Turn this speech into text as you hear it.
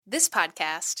This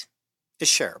podcast is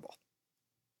shareable.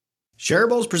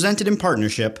 Shareable is presented in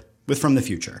partnership with From the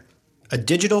Future, a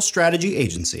digital strategy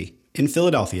agency in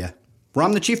Philadelphia, where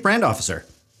I'm the Chief Brand Officer.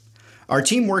 Our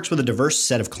team works with a diverse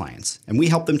set of clients, and we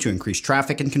help them to increase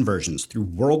traffic and conversions through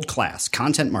world-class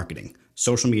content marketing,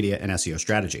 social media, and SEO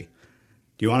strategy.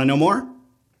 Do you want to know more?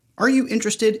 Are you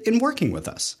interested in working with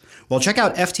us? Well, check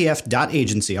out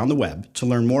ftf.agency on the web to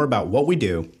learn more about what we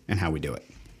do and how we do it.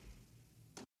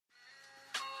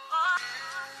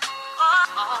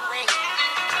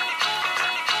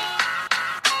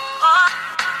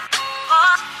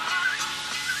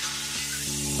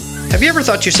 Have you ever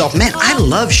thought to yourself, man, I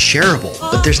love shareable,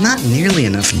 but there's not nearly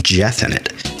enough Jeff in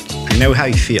it? I know how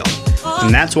you feel.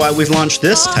 And that's why we've launched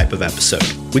this type of episode.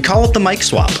 We call it the mic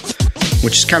swap,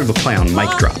 which is kind of a play on mic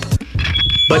drop.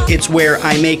 But it's where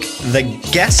I make the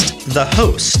guest the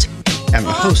host and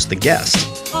the host the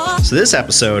guest. So this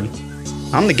episode,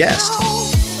 I'm the guest.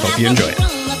 Hope you enjoy it.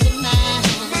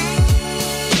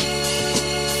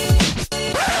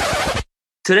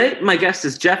 Today, my guest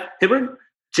is Jeff Gibbard.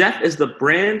 Jeff is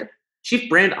the Chief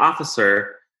Brand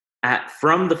Officer at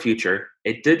From the Future,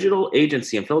 a digital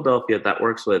agency in Philadelphia that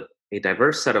works with a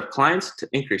diverse set of clients to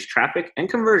increase traffic and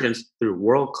conversions through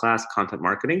world-class content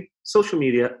marketing, social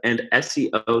media, and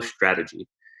SEO strategy.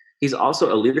 He's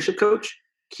also a leadership coach,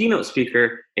 keynote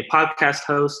speaker, a podcast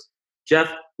host.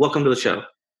 Jeff, welcome to the show.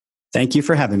 Thank you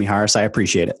for having me, Horace. I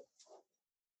appreciate it.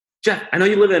 Jeff, I know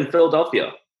you live in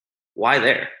Philadelphia. Why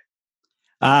there?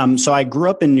 So I grew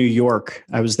up in New York.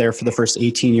 I was there for the first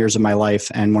 18 years of my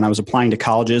life. And when I was applying to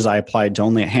colleges, I applied to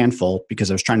only a handful because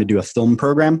I was trying to do a film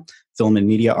program, film and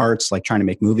media arts, like trying to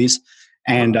make movies.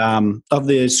 And of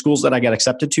the schools that I got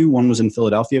accepted to, one was in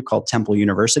Philadelphia called Temple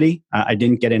University. I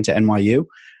didn't get into NYU.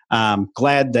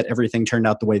 Glad that everything turned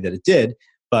out the way that it did.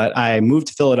 But I moved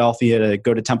to Philadelphia to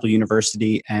go to Temple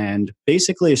University. And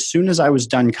basically, as soon as I was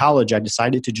done college, I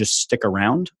decided to just stick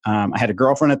around. I had a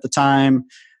girlfriend at the time.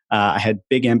 I had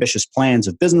big ambitious plans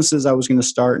of businesses I was going to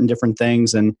start and different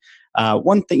things. And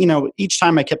one thing, each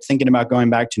time I kept thinking about going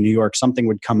back to New York, something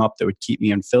would come up that would keep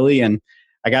me in Philly. And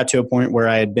I got to a point where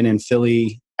I had been in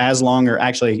Philly as long, or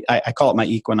actually I call it my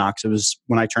equinox. It was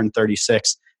when I turned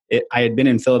 36. I had been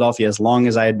in Philadelphia as long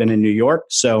as I had been in New York.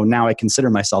 So now I consider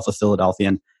myself a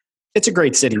Philadelphian. It's a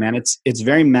great city, man. It's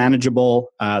very manageable.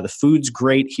 The food's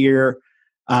great here.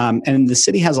 And the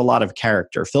city has a lot of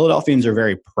character. Philadelphians are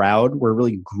very proud. We're a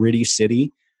really gritty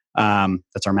city.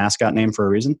 That's our mascot name for a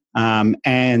reason.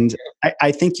 And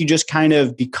I think you just kind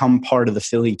of become part of the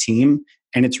Philly team,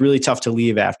 and it's really tough to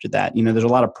leave after that. There's a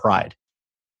lot of pride.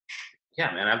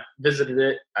 Yeah, man, I've visited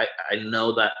it. I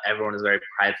know that everyone is very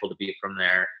prideful to be from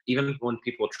there. Even when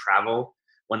people travel,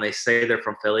 when they say they're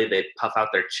from Philly, they puff out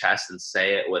their chest and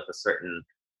say it with a certain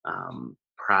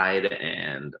pride,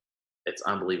 and it's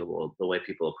unbelievable the way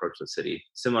people approach the city.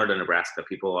 Similar to Nebraska,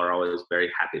 people are always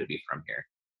very happy to be from here.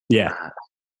 Yeah.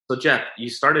 So Jeff, you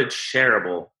started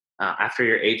Shareable after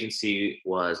your agency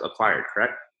was acquired,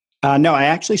 correct? No, I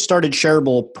actually started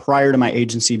Shareable prior to my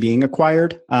agency being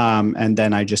acquired. And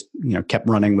then I just, kept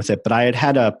running with it. But I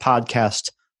had a podcast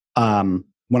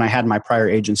when I had my prior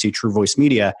agency, True Voice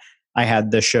Media. I had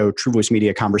the show True Voice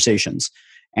Media Conversations.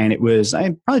 And I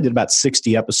probably did about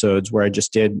 60 episodes where I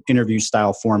just did interview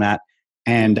style format.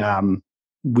 And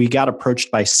we got approached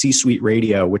by C-Suite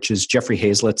Radio, which is Jeffrey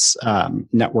Hazlett's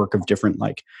network of different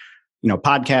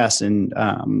podcasts and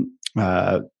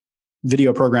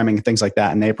video programming and things like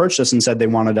that. And they approached us and said they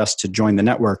wanted us to join the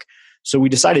network. So we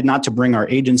decided not to bring our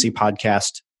agency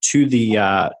podcast to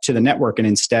the network and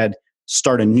instead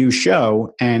start a new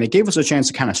show. And it gave us a chance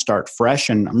to kind of start fresh.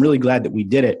 And I'm really glad that we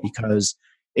did it because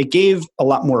it gave a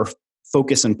lot more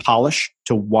focus and polish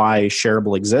to why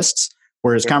Shareable exists.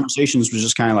 Whereas Conversations was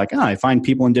just kind of like, I find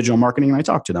people in digital marketing and I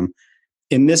talk to them.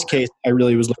 In this case, I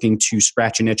really was looking to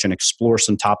scratch an itch and explore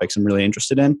some topics I'm really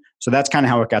interested in. So that's kind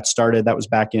of how it got started. That was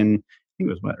back in, I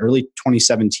think it was early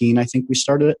 2017, I think we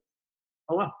started it.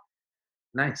 Oh, wow.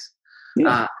 Nice.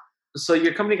 Yeah. So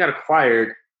your company got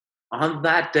acquired on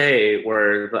that day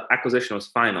where the acquisition was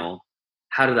final.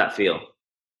 How did that feel?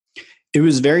 It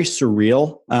was very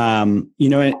surreal.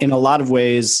 In a lot of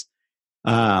ways,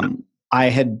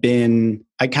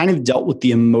 I kind of dealt with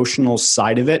the emotional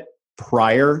side of it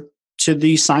prior to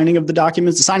the signing of the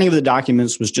documents. The signing of the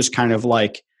documents was just kind of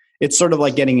like, it's sort of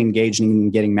like getting engaged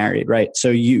and getting married, right? So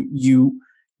you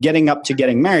getting up to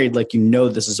getting married, like,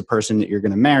 this is a person that you're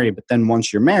going to marry. But then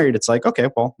once you're married, it's like, okay,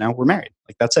 well, now we're married.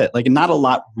 Like, that's it. Like, not a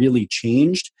lot really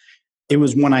changed. It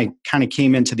was when I kind of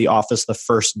came into the office the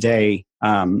first day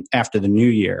after the new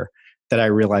year that I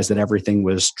realized that everything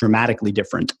was dramatically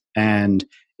different. And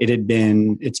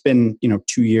it's been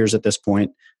 2 years at this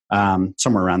point.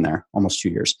 somewhere around there, almost 2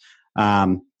 years.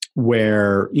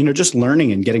 Where, just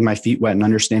learning and getting my feet wet and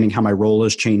understanding how my role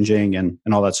is changing and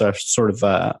all that sort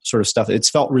of stuff. It's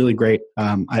felt really great.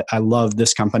 I love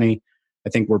this company. I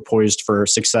think we're poised for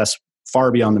success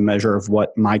far beyond the measure of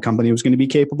what my company was going to be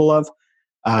capable of.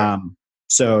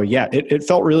 So yeah, it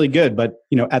felt really good. But,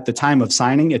 at the time of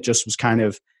signing, it just was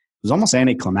it was almost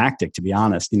anticlimactic, to be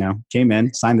honest. Came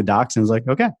in, signed the docs, and was like,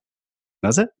 okay,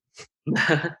 that's it.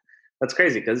 That's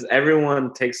crazy because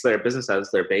everyone takes their business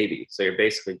as their baby. So you're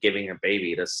basically giving your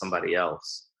baby to somebody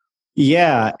else.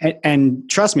 Yeah. And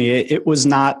trust me, it was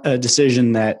not a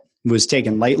decision that was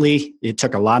taken lightly. It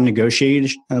took a lot of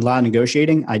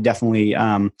negotiating. I definitely,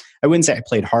 I wouldn't say I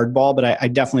played hardball, but I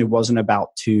definitely wasn't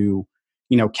about to,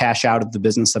 cash out of the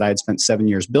business that I had spent 7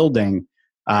 years building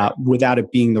without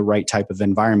it being the right type of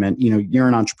environment. You're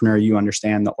an entrepreneur. You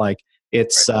understand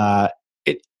that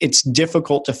it's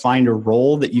difficult to find a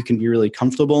role that you can be really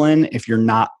comfortable in if you're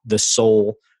not the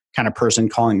sole kind of person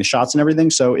calling the shots and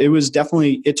everything. So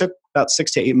it took about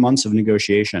 6 to 8 months of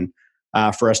negotiation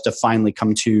for us to finally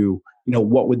come to,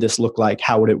 what would this look like?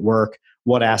 How would it work?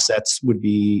 What assets would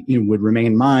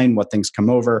remain mine? What things come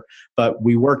over? But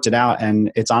we worked it out,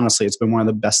 and it's been one of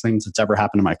the best things that's ever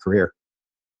happened in my career.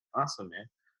 Awesome, man.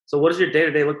 So what does your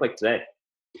day-to-day look like today?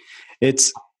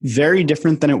 It's very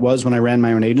different than it was when I ran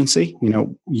my own agency.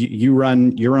 You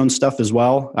run your own stuff as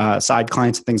well, side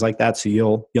clients and things like that. So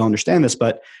you'll understand this.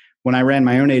 But when I ran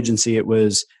my own agency, it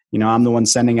was, I'm the one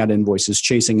sending out invoices,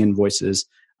 chasing invoices.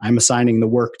 I'm assigning the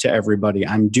work to everybody.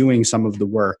 I'm doing some of the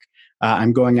work.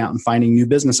 I'm going out and finding new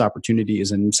business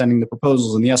opportunities and sending the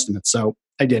proposals and the estimates. So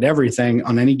I did everything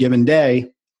on any given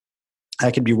day. I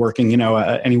could be working,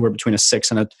 anywhere between a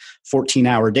 6 and a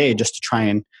 14-hour day just to try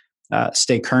and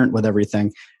stay current with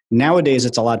everything. Nowadays,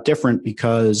 it's a lot different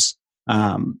because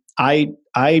I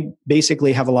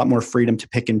basically have a lot more freedom to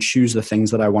pick and choose the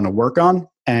things that I want to work on.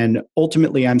 And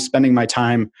ultimately, I'm spending my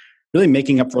time really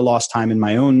making up for lost time in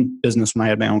my own business when I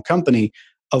had my own company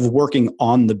of working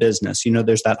on the business.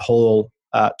 There's that whole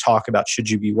talk about should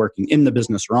you be working in the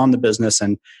business or on the business.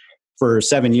 And for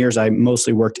 7 years, I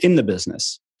mostly worked in the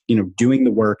business, doing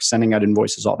the work, sending out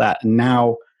invoices, all that. And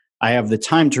now I have the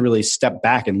time to really step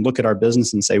back and look at our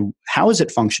business and say, how is it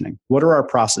functioning? What are our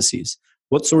processes?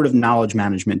 What sort of knowledge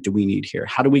management do we need here?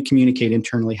 How do we communicate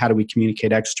internally? How do we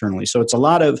communicate externally? So it's a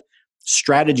lot of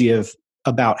strategy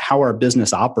about how our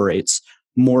business operates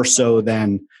more so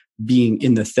than being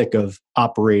in the thick of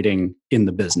operating in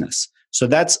the business. So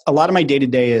that's a lot of my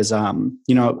day-to-day is,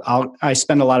 I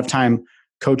spend a lot of time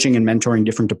coaching and mentoring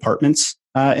different departments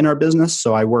in our business.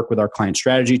 So I work with our client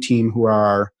strategy team, who are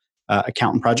our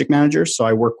accountant project managers. So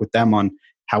I work with them on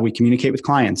how we communicate with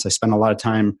clients. I spend a lot of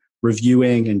time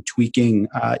reviewing and tweaking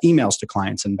emails to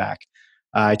clients and back.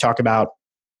 I talk about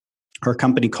our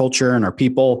company culture and our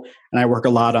people, and I work a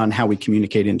lot on how we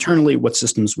communicate internally, what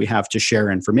systems we have to share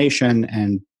information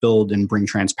and build and bring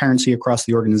transparency across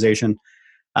the organization.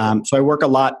 So I work a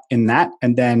lot in that,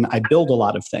 and then I build a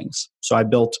lot of things. So I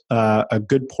built a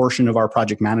good portion of our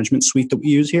project management suite that we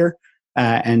use here,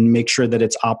 and make sure that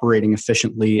it's operating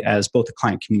efficiently as both a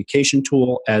client communication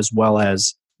tool as well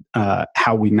as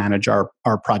how we manage our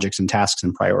projects and tasks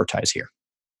and prioritize here.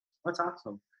 That's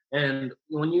awesome. And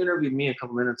when you interviewed me a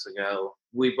couple minutes ago,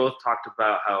 we both talked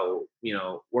about how,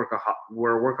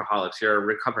 we're workaholics. You're a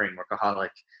recovering workaholic.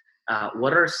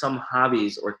 What are some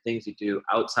hobbies or things you do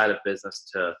outside of business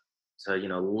to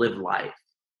live life?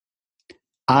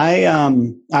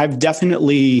 I've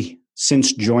definitely,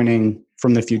 since joining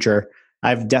From the Future,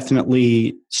 I've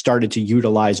definitely started to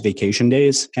utilize vacation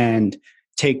days and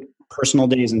take personal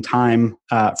days and time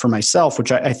for myself,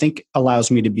 which I think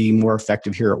allows me to be more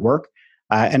effective here at work,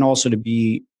 and also to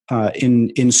be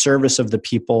in service of the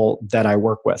people that I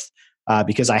work with,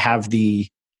 because I have the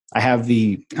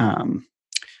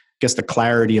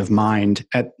clarity of mind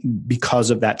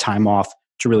because of that time off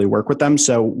to really work with them.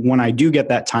 So when I do get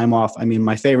that time off,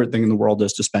 my favorite thing in the world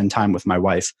is to spend time with my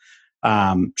wife.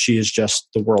 She is just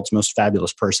the world's most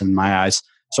fabulous person in my eyes.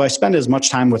 So I spend as much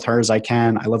time with her as I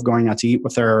can. I love going out to eat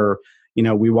with her.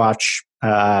 We watch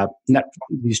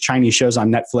these Chinese shows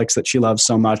on Netflix that she loves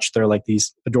so much. They're like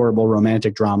these adorable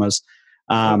romantic dramas.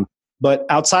 But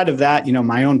outside of that,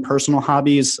 my own personal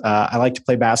hobbies, I like to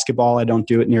play basketball. I don't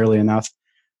do it nearly enough.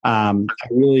 I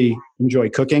really enjoy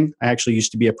cooking. I actually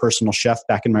used to be a personal chef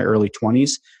back in my early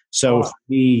 20s. So for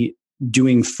me,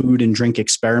 doing food and drink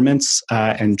experiments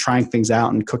and trying things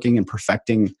out and cooking and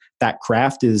perfecting that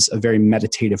craft is a very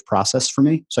meditative process for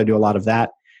me. So I do a lot of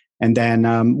that. And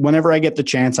then whenever I get the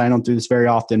chance, I don't do this very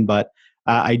often, but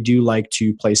I do like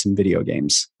to play some video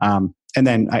games. And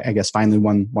then I guess finally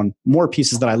one more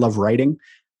piece is that I love writing.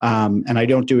 And I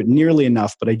don't do it nearly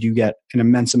enough, but I do get an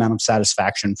immense amount of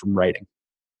satisfaction from writing.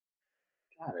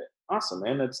 Got it. Awesome,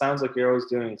 man. It sounds like you're always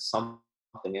doing something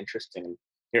interesting.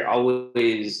 You're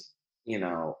always,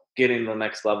 getting the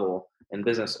next level in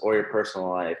business or your personal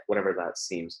life, whatever that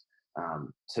seems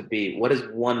to be. What is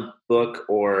one book,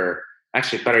 or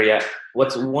actually better yet,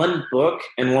 what's one book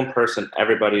and one person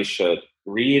everybody should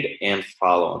read and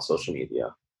follow on social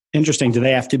media? Interesting.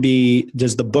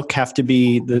 Does the book have to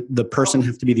be, the person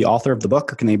have to be the author of the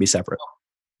book, or can they be separate?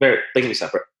 They can be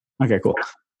separate. Okay, cool.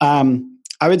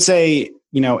 I would say,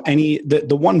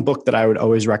 the one book that I would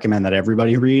always recommend that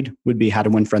everybody read would be How to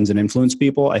Win Friends and Influence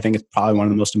People. I think it's probably one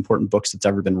of the most important books that's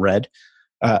ever been read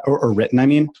or written. I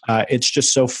mean, it's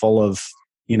just so full of,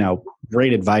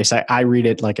 great advice. I read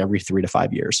it like every 3 to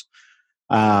 5 years.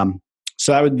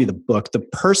 So that would be the book. The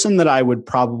person that I would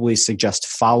probably suggest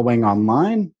following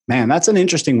online, man, that's an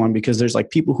interesting one, because there's like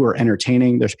people who are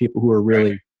entertaining. There's people who are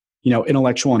really,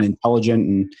 intellectual and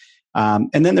intelligent.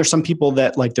 And then there's some people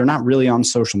that like, they're not really on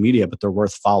social media, but they're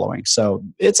worth following. So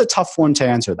it's a tough one to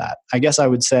answer that. I guess I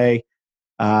would say,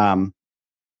 that's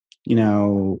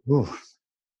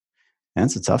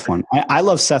a tough one. I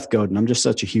love Seth Godin. I'm just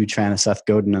such a huge fan of Seth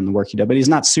Godin and the work he does, but he's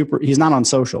not on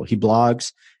social. He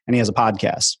blogs and he has a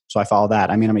podcast. So I follow that.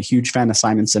 I mean, I'm a huge fan of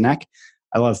Simon Sinek.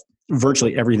 I love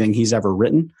virtually everything he's ever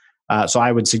written. So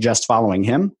I would suggest following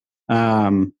him.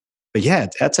 But yeah,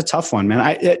 that's a tough one,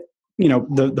 man.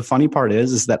 The funny part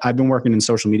is that I've been working in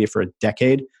social media for a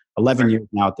decade, 11 years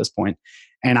now at this point,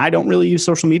 and I don't really use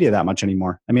social media that much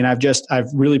anymore. I mean, I've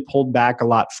really pulled back a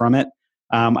lot from it.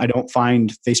 I don't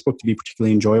find Facebook to be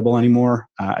particularly enjoyable anymore.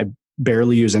 I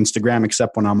barely use Instagram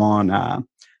except when I'm on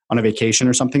a vacation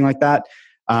or something like that.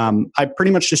 I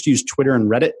pretty much just use Twitter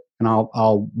and Reddit, and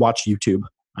I'll watch YouTube.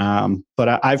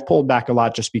 But I've pulled back a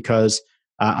lot just because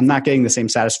I'm not getting the same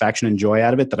satisfaction and joy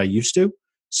out of it that I used to.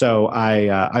 So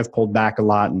I've pulled back a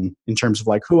lot in terms of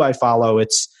like who I follow.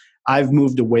 I've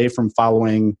moved away from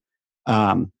following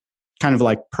kind of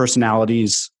like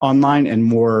personalities online and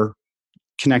more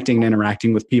connecting and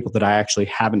interacting with people that I actually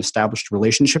have an established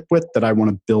relationship with that I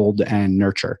want to build and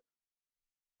nurture.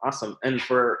 Awesome. And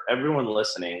for everyone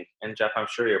listening, and Jeff, I'm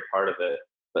sure you're part of it,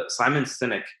 but Simon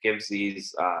Sinek gives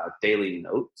these daily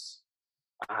notes.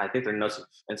 I think they're notes of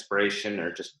inspiration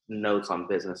or just notes on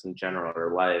business in general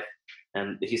or life.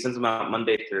 And he sends them out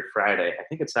Monday through Friday. I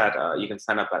think it's at, you can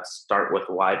sign up at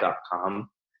startwithwhy.com,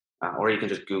 or you can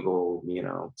just Google,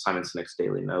 Simon Sinek's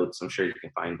daily notes. I'm sure you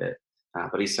can find it.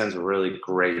 But he sends really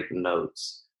great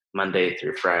notes Monday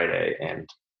through Friday. And,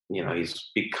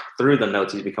 through the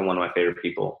notes, he's become one of my favorite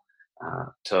people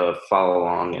to follow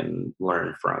along and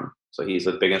learn from. So he's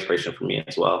a big inspiration for me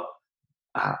as well.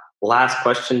 Last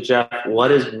question, Jeff.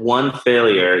 What is one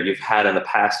failure you've had in the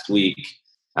past week?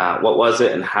 What was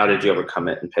it, and how did you overcome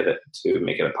it and pivot to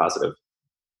make it a positive?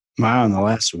 Wow, in the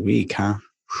last week, huh?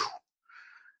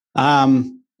 I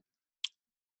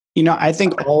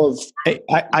think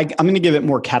I'm going to give it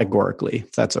more categorically,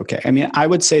 if that's okay. I mean, I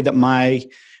would say that my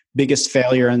biggest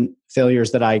failure and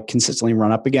failures that I consistently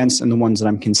run up against and the ones that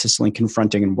I'm consistently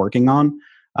confronting and working on,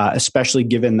 especially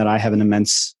given that I have an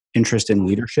immense interest in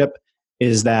leadership,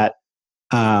 is that,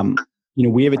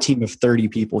 we have a team of 30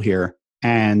 people here,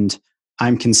 and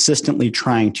I'm consistently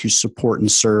trying to support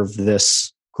and serve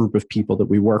this group of people that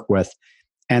we work with.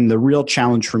 And the real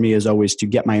challenge for me is always to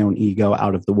get my own ego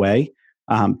out of the way,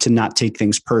 to not take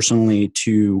things personally,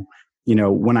 to,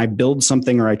 when I build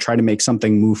something or I try to make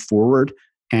something move forward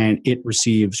and it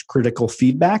receives critical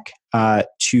feedback,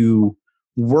 to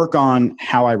work on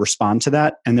how I respond to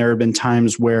that. And there have been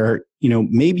times where,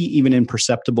 maybe even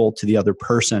imperceptible to the other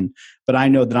person, but I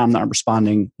know that I'm not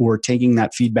responding or taking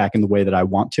that feedback in the way that I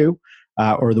want to,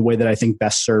 or the way that I think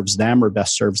best serves them or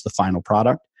best serves the final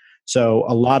product. So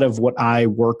a lot of what I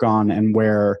work on and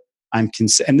where and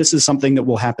this is something that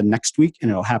will happen next week,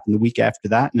 and it'll happen the week after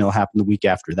that, and it'll happen the week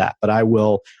after that. But I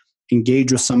will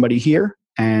engage with somebody here,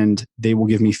 and they will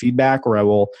give me feedback, or I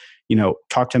will,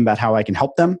 talk to them about how I can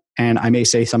help them. And I may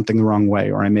say something the wrong way,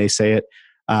 or I may say it,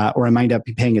 or I might not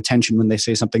be paying attention when they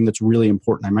say something that's really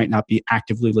important. I might not be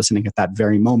actively listening at that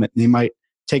very moment. And they might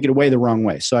take it away the wrong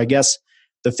way. So I guess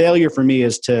the failure for me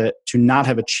is to not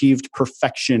have achieved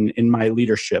perfection in my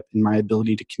leadership, in my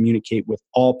ability to communicate with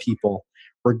all people,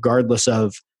 regardless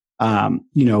of,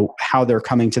 how they're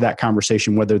coming to that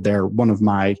conversation, whether they're one of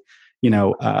my,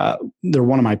 they're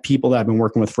one of my people that I've been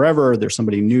working with forever, or they're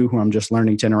somebody new who I'm just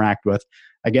learning to interact with.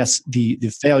 I guess the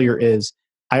failure is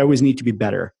I always need to be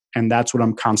better. And that's what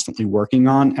I'm constantly working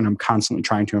on. And I'm constantly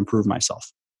trying to improve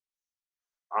myself.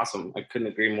 Awesome. I couldn't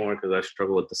agree more, because I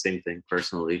struggle with the same thing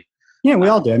personally. Yeah, we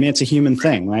all do. I mean, it's a human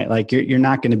thing, right? Like you're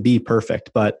not going to be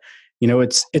perfect, but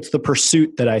it's the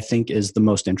pursuit that I think is the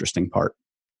most interesting part.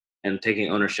 And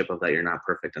taking ownership of that you're not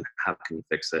perfect and how can you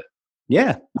fix it?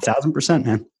 Yeah, 1,000%,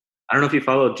 man. I don't know if you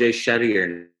follow Jay Shetty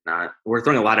or not. We're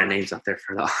throwing a lot of names out there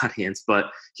for the audience,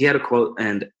 but he had a quote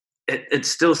and it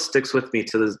still sticks with me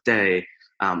to this day.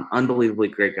 Unbelievably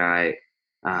great guy.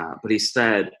 But he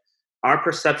said, our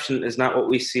perception is not what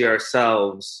we see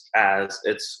ourselves as.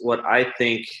 It's what I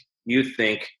think, you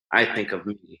think, I think of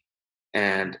me.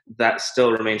 And that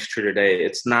still remains true today.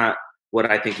 It's not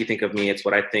what I think you think of me. It's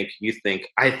what I think you think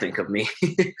I think of me.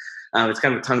 It's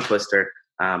kind of a tongue twister,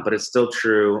 but it's still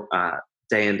true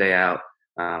day in, day out.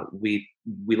 We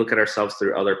look at ourselves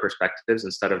through other perspectives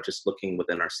instead of just looking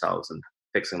within ourselves and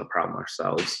fixing the problem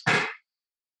ourselves.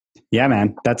 Yeah,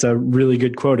 man, that's a really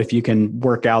good quote. If you can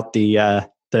work out the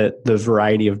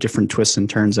variety of different twists and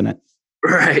turns in it.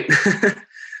 Right.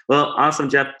 Well, awesome,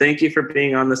 Jeff. Thank you for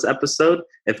being on this episode.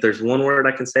 If there's one word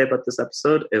I can say about this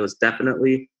episode, it was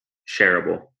definitely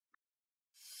shareable.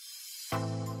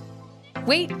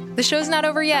 Wait, the show's not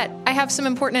over yet. I have some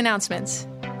important announcements.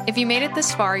 If you made it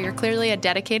this far, you're clearly a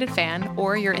dedicated fan,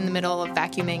 or you're in the middle of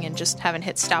vacuuming and just haven't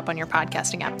hit stop on your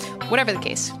podcasting app. Whatever the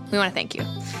case, we want to thank you.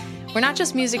 We're not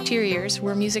just music to your ears,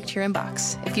 we're music to your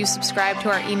inbox. If you subscribe to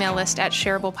our email list at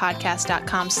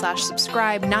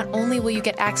shareablepodcast.com/subscribe, not only will you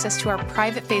get access to our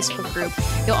private Facebook group,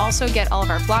 you'll also get all of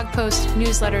our blog posts,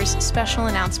 newsletters, special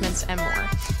announcements, and more.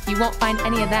 You won't find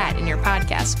any of that in your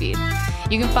podcast feed.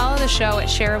 You can follow the show at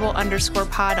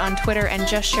shareable_pod on Twitter and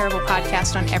just Shareable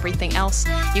Podcast on everything else.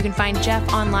 You can find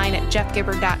Jeff online at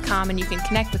jeffgibbard.com, and you can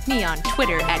connect with me on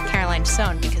Twitter at Caroline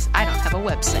Sohn because I don't have a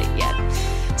website yet.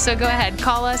 So go ahead,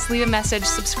 call us, leave a message,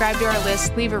 subscribe to our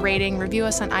list, leave a rating, review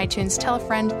us on iTunes, tell a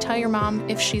friend, tell your mom.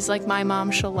 If she's like my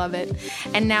mom, she'll love it.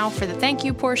 And now for the thank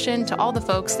you portion to all the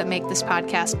folks that make this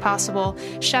podcast possible.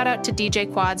 Shout out to DJ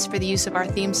Quads for the use of our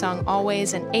theme song,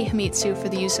 Always, and Ahamitsu for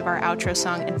the use of our outro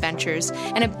song, Adventures.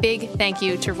 And a big thank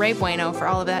you to Ray Bueno for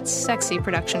all of that sexy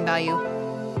production value.